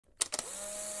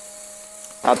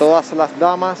A todas las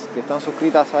damas que están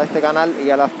suscritas a este canal y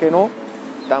a las que no,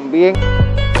 también.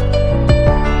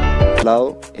 Al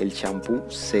lado, el champú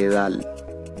Sedal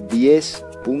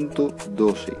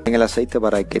 10.12. En el aceite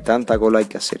para el que tanta cola hay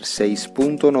que hacer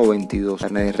 6.92.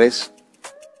 Carne de res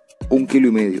 1,5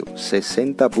 kg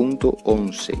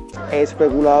 60.11.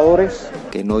 Especuladores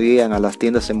que no llegan a las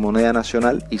tiendas en moneda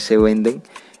nacional y se venden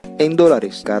en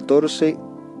dólares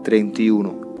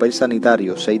 14.31. Papel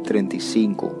sanitario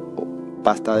 6.35.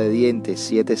 Pasta de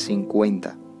dientes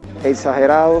 7.50.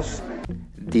 exagerados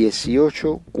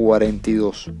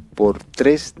 18.42 por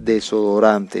 3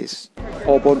 desodorantes.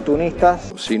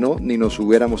 oportunistas. Si no, ni nos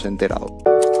hubiéramos enterado.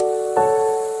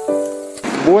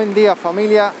 Buen día,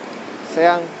 familia,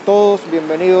 sean todos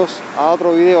bienvenidos a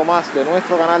otro video más de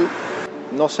nuestro canal.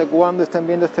 No sé cuándo estén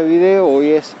viendo este video,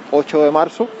 hoy es 8 de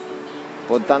marzo,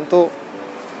 por tanto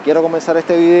quiero comenzar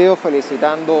este video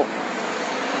felicitando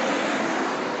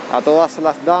a todas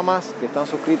las damas que están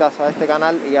suscritas a este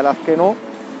canal y a las que no,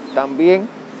 también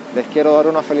les quiero dar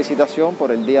una felicitación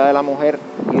por el Día de la Mujer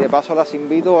y de paso las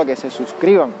invito a que se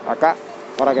suscriban acá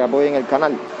para que apoyen el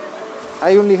canal.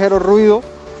 Hay un ligero ruido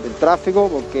del tráfico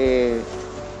porque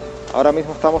ahora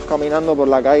mismo estamos caminando por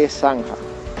la calle Zanja.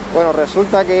 Bueno,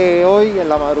 resulta que hoy en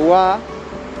la madrugada,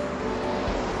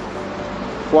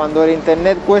 cuando el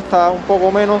internet cuesta un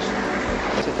poco menos,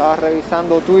 se estaba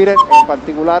revisando Twitter en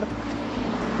particular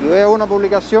y veo una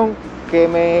publicación que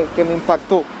me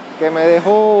impactó, que me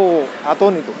dejó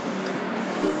atónito.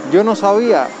 Yo no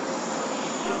sabía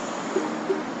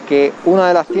que una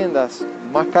de las tiendas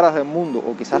más caras del mundo,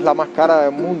 o quizás la más cara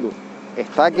del mundo,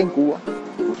 está aquí en Cuba.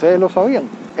 ¿Ustedes lo sabían?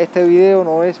 Este video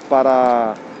no es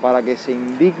para que se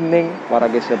indignen,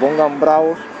 para que se pongan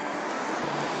bravos,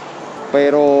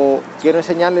 pero quiero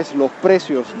enseñarles los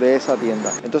precios de esa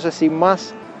tienda. Entonces, sin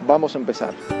más, vamos a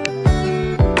empezar.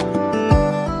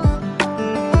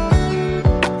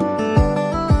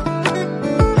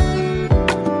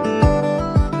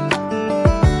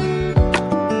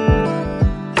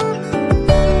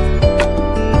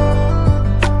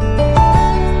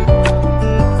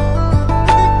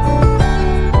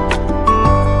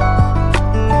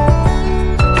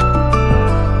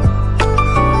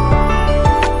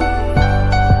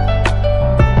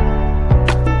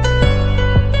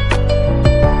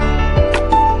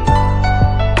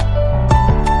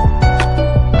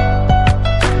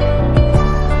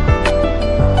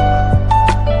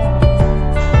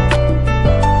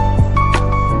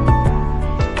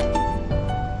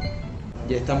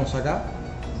 Ya estamos acá,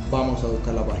 vamos a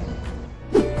buscar la página.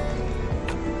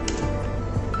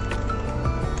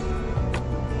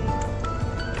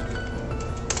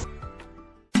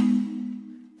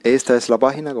 Esta es la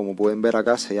página, como pueden ver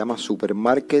acá, se llama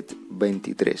Supermarket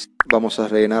 23. Vamos a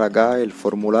rellenar acá el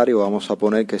formulario, vamos a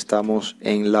poner que estamos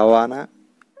en La Habana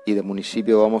y de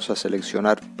municipio vamos a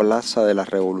seleccionar Plaza de la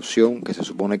Revolución, que se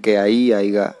supone que ahí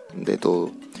haya de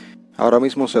todo. Ahora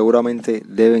mismo seguramente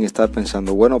deben estar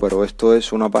pensando, bueno, pero esto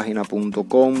es una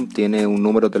página.com, tiene un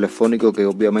número telefónico que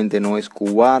obviamente no es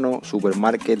cubano,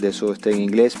 supermarket, de eso está en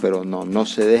inglés, pero no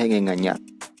se dejen engañar.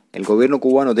 El gobierno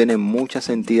cubano tiene muchas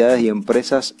entidades y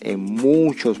empresas en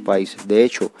muchos países. De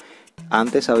hecho,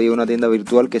 antes había una tienda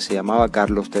virtual que se llamaba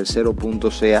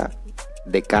carlostercero.ca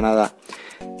de Canadá.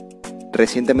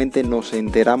 Recientemente nos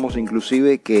enteramos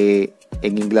inclusive que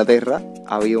en Inglaterra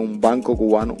había un banco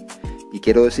cubano. Y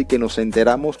quiero decir que nos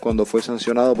enteramos cuando fue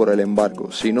sancionado por el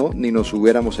embargo, si no, ni nos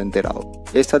hubiéramos enterado.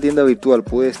 Esta tienda virtual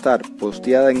puede estar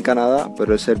posteada en Canadá,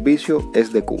 pero el servicio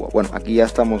es de Cuba. Bueno, aquí ya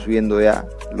estamos viendo ya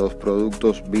los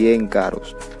productos bien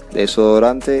caros.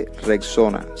 Desodorante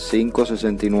Rexona,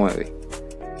 5.69.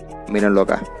 Mírenlo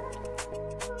acá.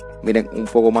 Miren un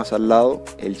poco más al lado,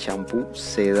 el champú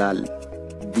Sedal,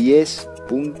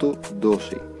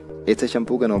 10.12. Este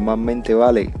champú que normalmente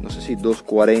vale, no sé si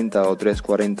 2.40 o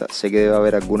 3.40. Sé que debe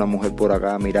haber alguna mujer por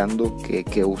acá mirando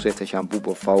que use este champú.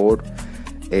 Por favor,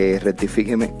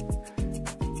 rectifíqueme.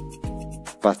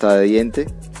 Pasta de dientes,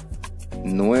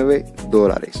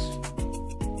 $9.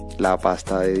 La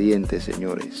pasta de dientes,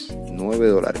 señores,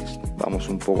 $9. Vamos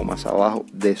un poco más abajo.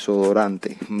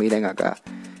 Desodorante, miren acá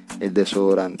el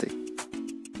desodorante,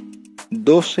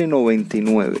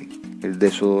 $12.99 el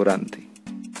desodorante.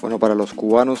 Bueno, para los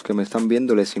cubanos que me están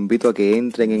viendo, les invito a que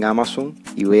entren en Amazon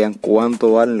y vean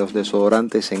cuánto valen los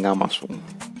desodorantes en Amazon.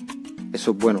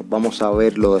 Eso, bueno, vamos a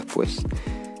verlo después.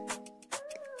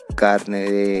 Carne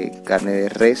de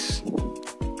res,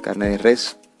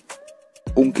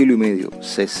 1,5 kg,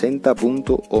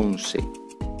 60.11.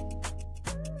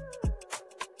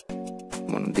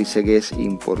 Bueno, dice que es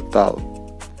importado.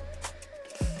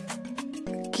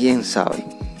 ¿Quién sabe?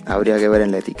 Habría que ver en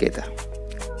la etiqueta.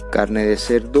 Carne de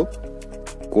cerdo,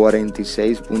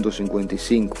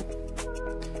 46.55.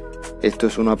 Esto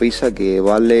es una pizza que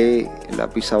vale, la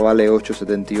pizza vale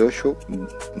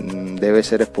 8.78. Debe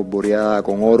ser espolvoreada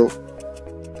con oro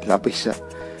la pizza.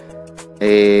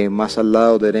 Más al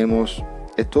lado tenemos,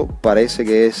 esto parece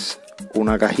que es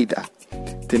una cajita,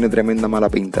 tiene tremenda mala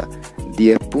pinta,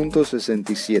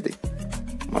 10.67.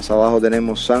 Más abajo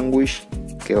tenemos sándwich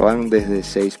que van desde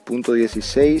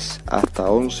 6.16 hasta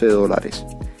 $11.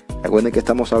 Recuerden que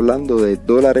estamos hablando de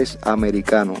dólares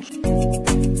americanos.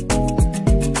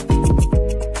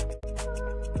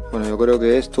 Bueno, yo creo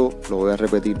que esto lo voy a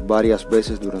repetir varias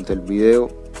veces durante el video.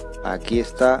 Aquí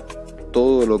está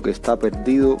todo lo que está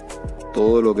perdido,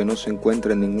 todo lo que no se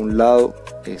encuentra en ningún lado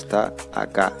está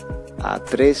acá, a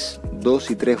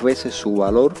 2 y 3 veces su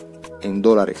valor en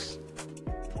dólares.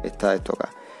 Está esto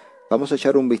acá. Vamos a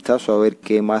echar un vistazo a ver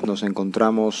qué más nos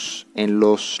encontramos en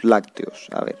los lácteos.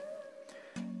 A ver,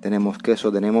 tenemos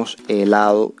queso, tenemos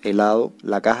helado.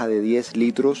 La caja de 10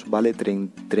 litros vale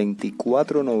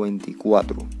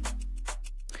 34.94.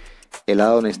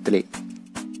 Helado Nestlé.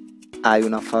 Hay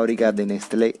una fábrica de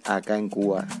Nestlé acá en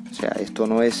Cuba. O sea, esto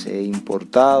no es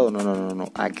importado, no.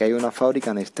 Aquí hay una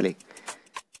fábrica Nestlé.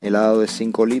 Helado de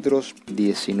 5 litros,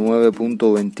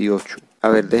 19.28. A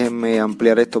ver, déjenme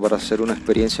ampliar esto para hacer una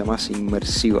experiencia más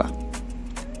inmersiva.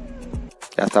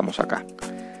 Ya estamos acá.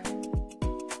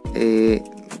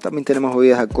 También tenemos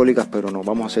bebidas alcohólicas, pero no,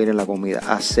 vamos a seguir en la comida.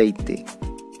 Aceite.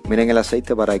 Miren el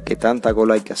aceite para el que tanta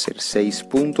cola hay que hacer.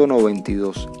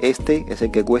 6.92. Este es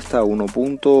el que cuesta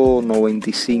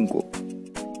 1.95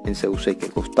 en CUC, que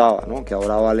costaba, ¿no? Que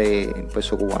ahora vale en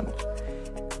peso cubano.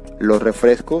 Los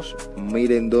refrescos,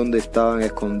 miren dónde estaban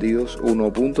escondidos,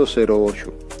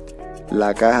 1.08.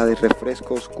 La caja de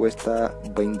refrescos cuesta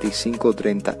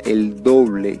 25.30, el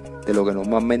doble de lo que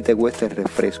normalmente cuesta el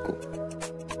refresco.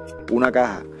 Una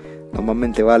caja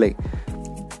normalmente vale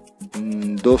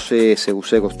 12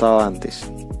 CUC, costaba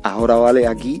antes. Ahora vale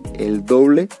aquí el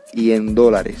doble y en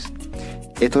dólares.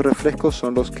 Estos refrescos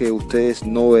son los que ustedes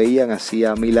no veían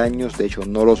hacía 1000 años. De hecho,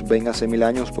 no los ven hace 1000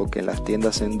 años porque en las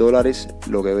tiendas en dólares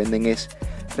lo que venden es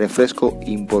refresco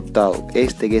importado.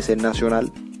 Este, que es el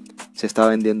nacional, se está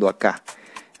vendiendo acá.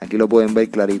 Aquí lo pueden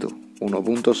ver clarito.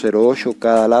 1.08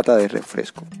 cada lata de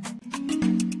refresco.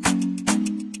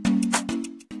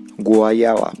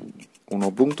 Guayaba,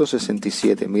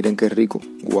 1.67. Miren qué rico,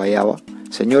 guayaba.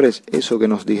 Señores, eso que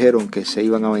nos dijeron que se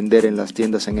iban a vender en las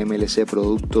tiendas en MLC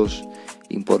productos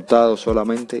importados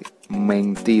solamente,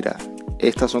 mentira.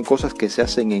 Estas son cosas que se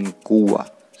hacen en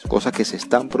Cuba, cosas que se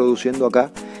están produciendo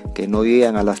acá, que no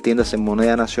llegan a las tiendas en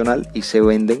moneda nacional y se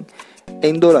venden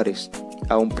en dólares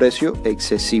a un precio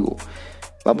excesivo.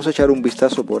 Vamos a echar un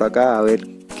vistazo por acá a ver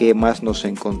qué más nos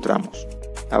encontramos.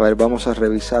 A ver, vamos a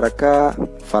revisar acá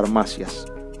farmacias.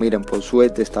 Miren, por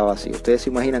suerte está vacío. ¿Ustedes se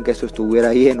imaginan que esto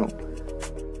estuviera lleno?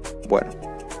 Bueno,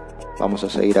 vamos a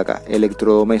seguir acá.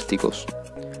 Electrodomésticos.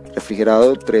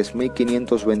 Refrigerador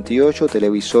 3.528,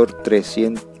 televisor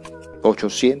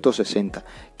 860.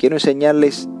 Quiero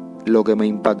enseñarles lo que me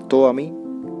impactó a mí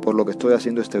por lo que estoy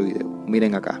haciendo este video.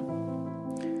 Miren acá.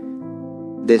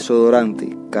 Desodorante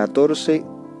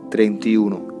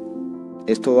 14.31.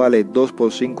 Esto vale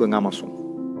 2x5 en Amazon.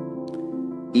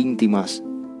 Íntimas,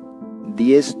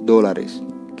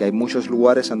 $10, que hay muchos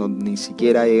lugares en donde ni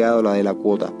siquiera ha llegado la de la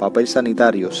cuota. Papel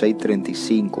sanitario,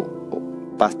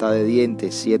 6.35. Pasta de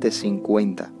dientes,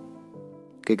 7.50.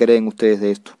 ¿Qué creen ustedes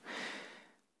de esto?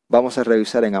 Vamos a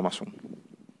revisar en Amazon.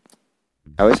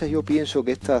 A veces yo pienso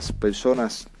que estas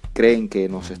personas creen que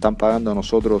nos están pagando a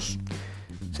nosotros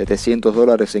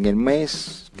 $700 en el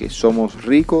mes, que somos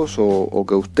ricos, o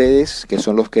que ustedes, que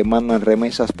son los que mandan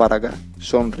remesas para acá,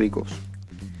 son ricos.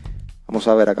 Vamos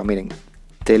a ver acá, miren,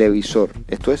 televisor.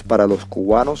 Esto es para los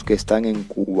cubanos que están en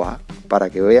Cuba, para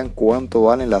que vean cuánto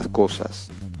valen las cosas.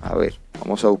 A ver,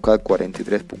 vamos a buscar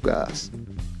 43 pulgadas.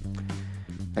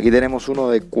 Aquí tenemos uno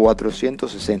de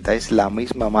 460, es la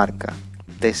misma marca,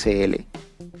 TCL.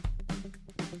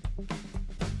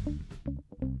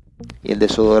 Y el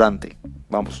desodorante,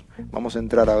 vamos a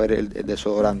entrar a ver el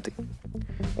desodorante.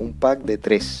 Un pack de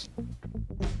 3.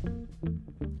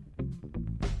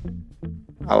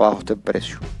 Abajo está el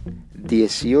precio,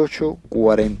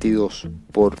 $18.42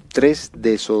 por 3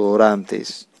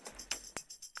 desodorantes.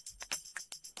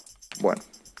 Bueno,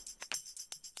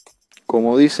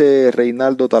 como dice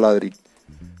Reinaldo Taladri,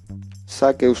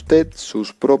 saque usted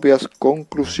sus propias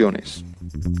conclusiones.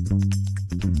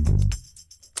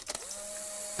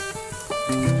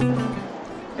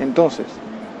 Entonces,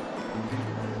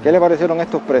 ¿qué le parecieron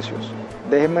estos precios?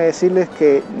 Déjenme decirles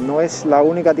que no es la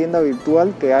única tienda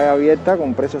virtual que hay abierta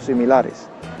con precios similares.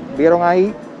 Vieron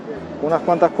ahí unas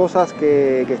cuantas cosas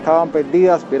que estaban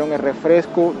perdidas. Vieron el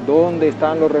refresco, dónde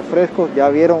están los refrescos, ya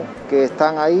vieron que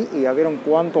están ahí y ya vieron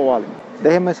cuánto valen.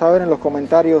 Déjenme saber en los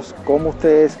comentarios cómo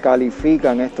ustedes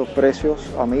califican estos precios.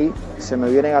 A mí se me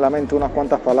vienen a la mente unas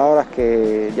cuantas palabras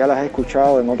que ya las he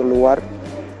escuchado en otro lugar.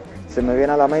 Se me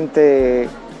viene a la mente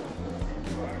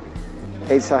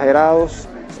exagerados,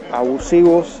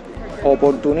 abusivos,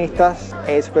 oportunistas,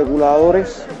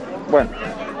 especuladores. Bueno,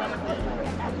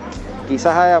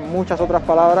 quizás haya muchas otras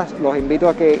palabras. Los invito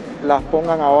a que las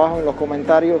pongan abajo en los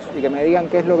comentarios y que me digan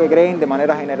qué es lo que creen de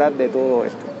manera general de todo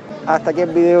esto. Hasta aquí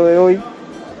el video de hoy.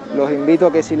 Los invito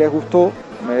a que si les gustó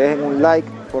me dejen un like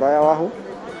por ahí abajo,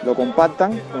 lo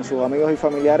compartan con sus amigos y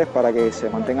familiares para que se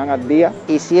mantengan al día.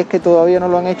 Y si es que todavía no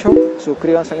lo han hecho,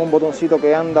 suscríbanse en un botoncito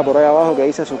que anda por ahí abajo que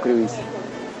dice suscribirse.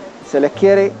 Se les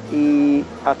quiere y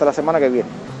hasta la semana que viene.